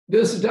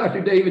This is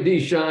Dr. David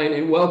D. Shine,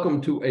 and welcome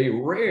to a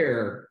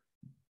rare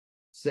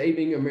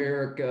Saving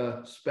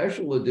America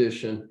Special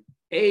Edition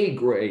A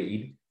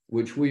grade,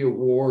 which we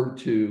award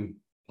to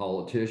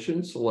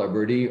politician,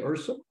 celebrity, or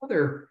some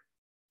other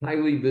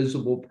highly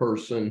visible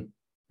person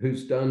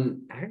who's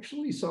done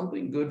actually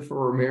something good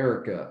for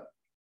America.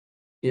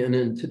 And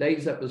in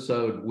today's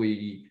episode,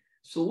 we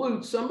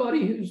salute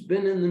somebody who's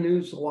been in the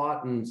news a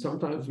lot and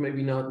sometimes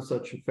maybe not in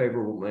such a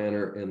favorable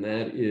manner, and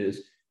that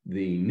is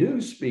the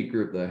new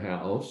Speaker of the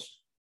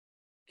House,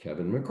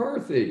 Kevin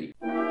McCarthy.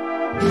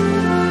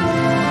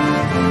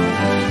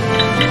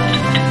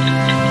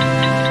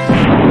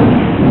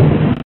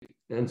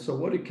 And so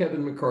what did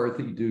Kevin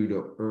McCarthy do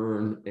to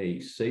earn a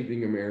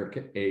Saving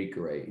America A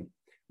grade?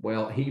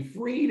 Well, he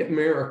freed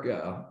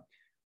America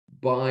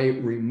by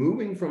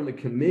removing from the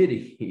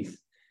committees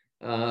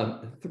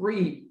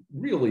three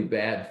really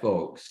bad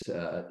folks.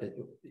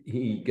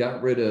 He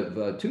got rid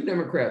of two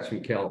Democrats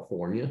from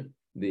California,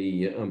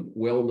 the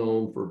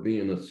well-known for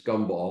being a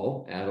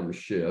scumball, Adam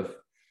Schiff,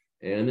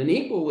 and an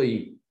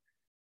equally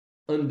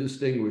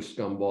undistinguished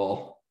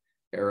scumball,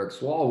 Eric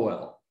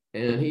Swalwell.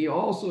 And he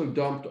also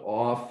dumped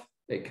off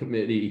a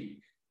committee,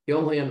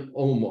 Ilhan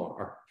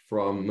Omar,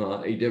 from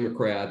a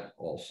Democrat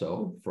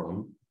also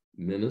from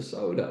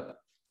Minnesota.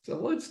 So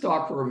let's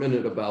talk for a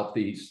minute about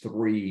these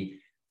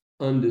three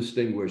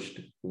undistinguished,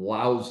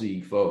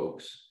 lousy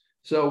folks.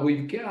 So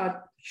we've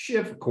got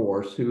Schiff, of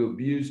course, who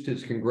abused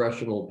his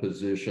congressional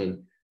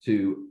position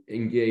to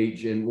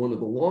engage in one of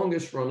the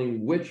longest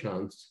running witch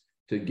hunts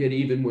to get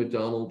even with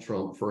Donald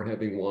Trump for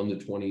having won the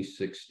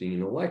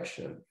 2016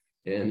 election.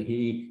 And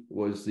he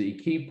was the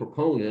key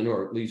proponent,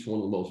 or at least one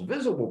of the most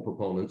visible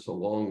proponents,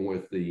 along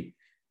with the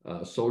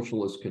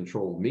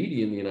socialist-controlled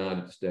media in the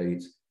United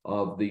States,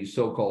 of the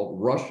so-called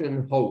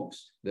Russian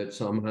hoax that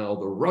somehow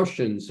the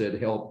Russians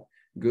had helped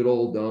good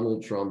old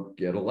Donald Trump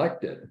get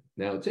elected.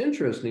 Now, it's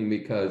interesting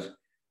because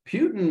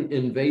Putin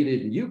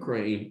invaded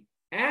Ukraine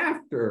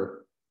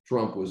after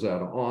Trump was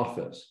out of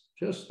office.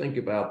 Just think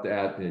about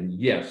that. And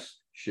yes,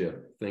 Schiff,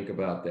 think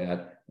about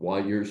that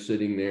while you're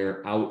sitting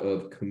there out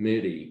of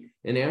committee.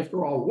 And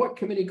after all, what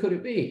committee could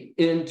it be?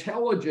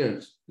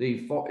 Intelligence.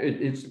 The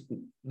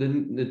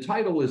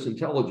title is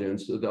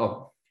intelligence.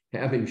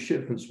 Having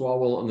Schiff and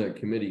Swalwell on that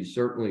committee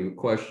certainly would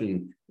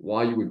question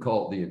why you would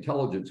call it the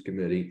Intelligence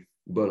Committee,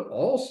 but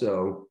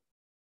also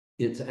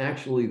it's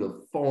actually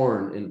the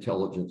Foreign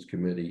Intelligence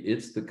Committee.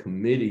 It's the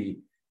committee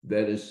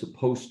that is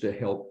supposed to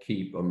help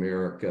keep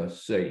America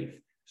safe.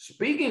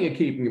 Speaking of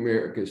keeping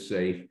America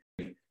safe,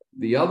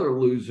 the other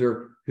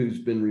loser who's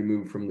been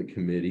removed from the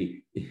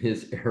committee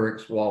is Eric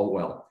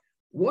Swalwell.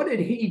 What did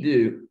he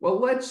do? Well,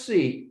 let's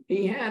see.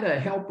 He had a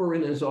helper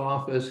in his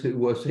office who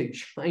was a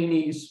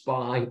Chinese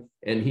spy,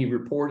 and he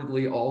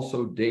reportedly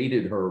also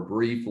dated her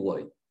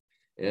briefly.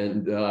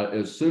 And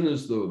as soon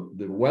as the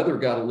weather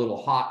got a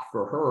little hot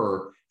for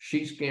her,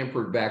 she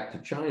scampered back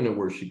to China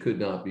where she could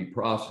not be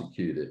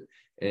prosecuted.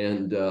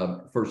 And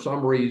for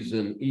some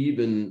reason,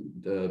 even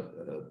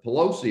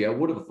Pelosi, I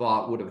would have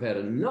thought, would have had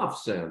enough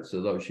sense,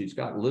 although she's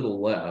got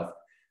little left,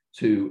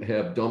 to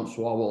have dumped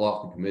Swalwell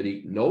off the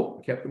committee.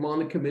 Nope, kept him on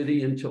the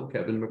committee until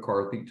Kevin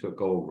McCarthy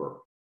took over.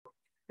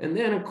 And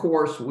then, of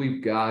course,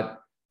 we've got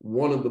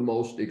one of the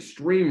most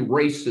extreme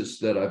racists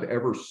that I've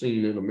ever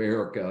seen in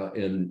America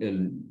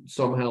and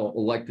somehow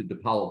elected to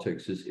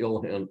politics is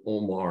Ilhan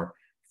Omar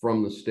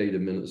from the state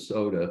of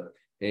Minnesota.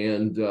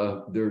 And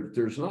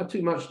there's not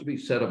too much to be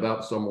said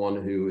about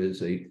someone who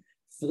is a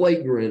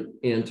flagrant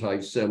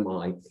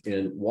anti-Semite.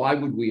 And why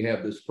would we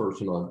have this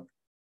person on?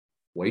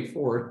 Wait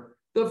for it.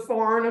 The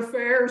Foreign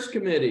Affairs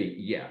Committee.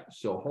 Yeah,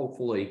 so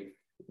hopefully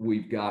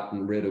we've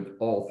gotten rid of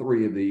all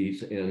three of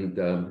these. And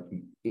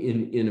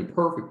in a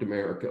perfect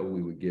America,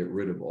 we would get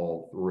rid of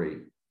all three.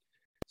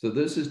 So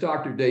this is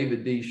Dr.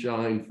 David D.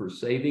 Shine for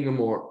Saving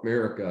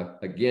America,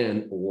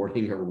 again,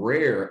 awarding a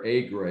rare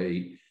A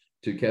grade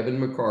to Kevin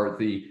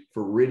McCarthy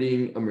for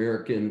ridding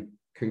American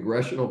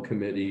congressional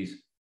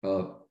committees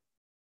of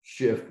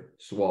Schiff,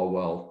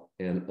 Swalwell,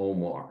 and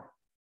Omar.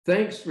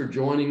 Thanks for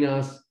joining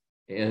us.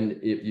 And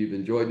if you've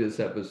enjoyed this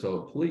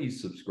episode,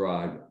 please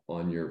subscribe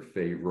on your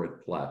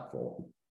favorite platform.